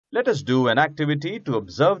Let us do an activity to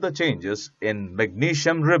observe the changes in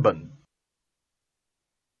magnesium ribbon.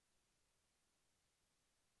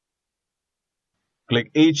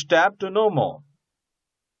 Click each tab to know more.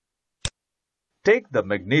 Take the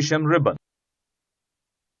magnesium ribbon.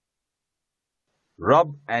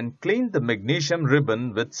 Rub and clean the magnesium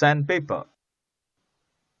ribbon with sandpaper.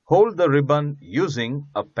 Hold the ribbon using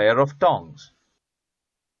a pair of tongs.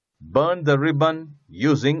 Burn the ribbon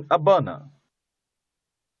using a burner.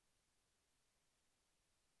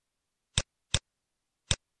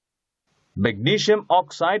 Magnesium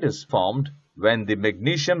oxide is formed when the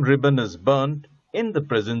magnesium ribbon is burnt in the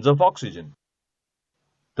presence of oxygen.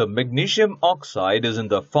 The magnesium oxide is in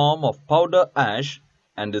the form of powder ash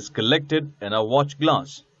and is collected in a watch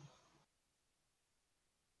glass.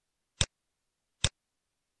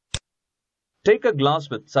 Take a glass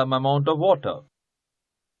with some amount of water.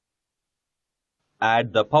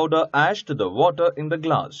 Add the powder ash to the water in the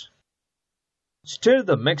glass. Stir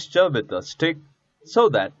the mixture with a stick so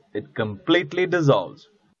that it completely dissolves.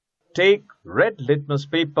 Take red litmus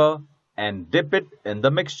paper and dip it in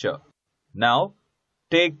the mixture. Now,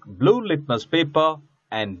 take blue litmus paper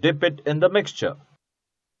and dip it in the mixture.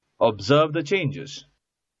 Observe the changes.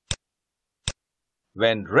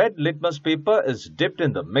 When red litmus paper is dipped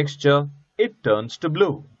in the mixture, it turns to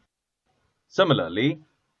blue. Similarly,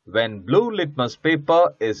 when blue litmus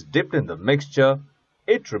paper is dipped in the mixture,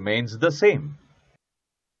 it remains the same.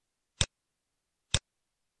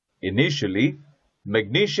 Initially,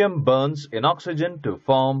 magnesium burns in oxygen to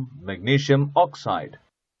form magnesium oxide.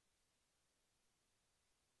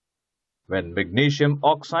 When magnesium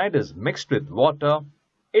oxide is mixed with water,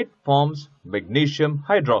 it forms magnesium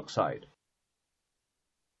hydroxide.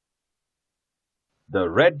 The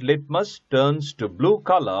red litmus turns to blue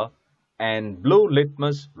color and blue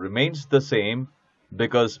litmus remains the same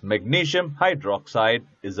because magnesium hydroxide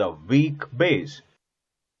is a weak base.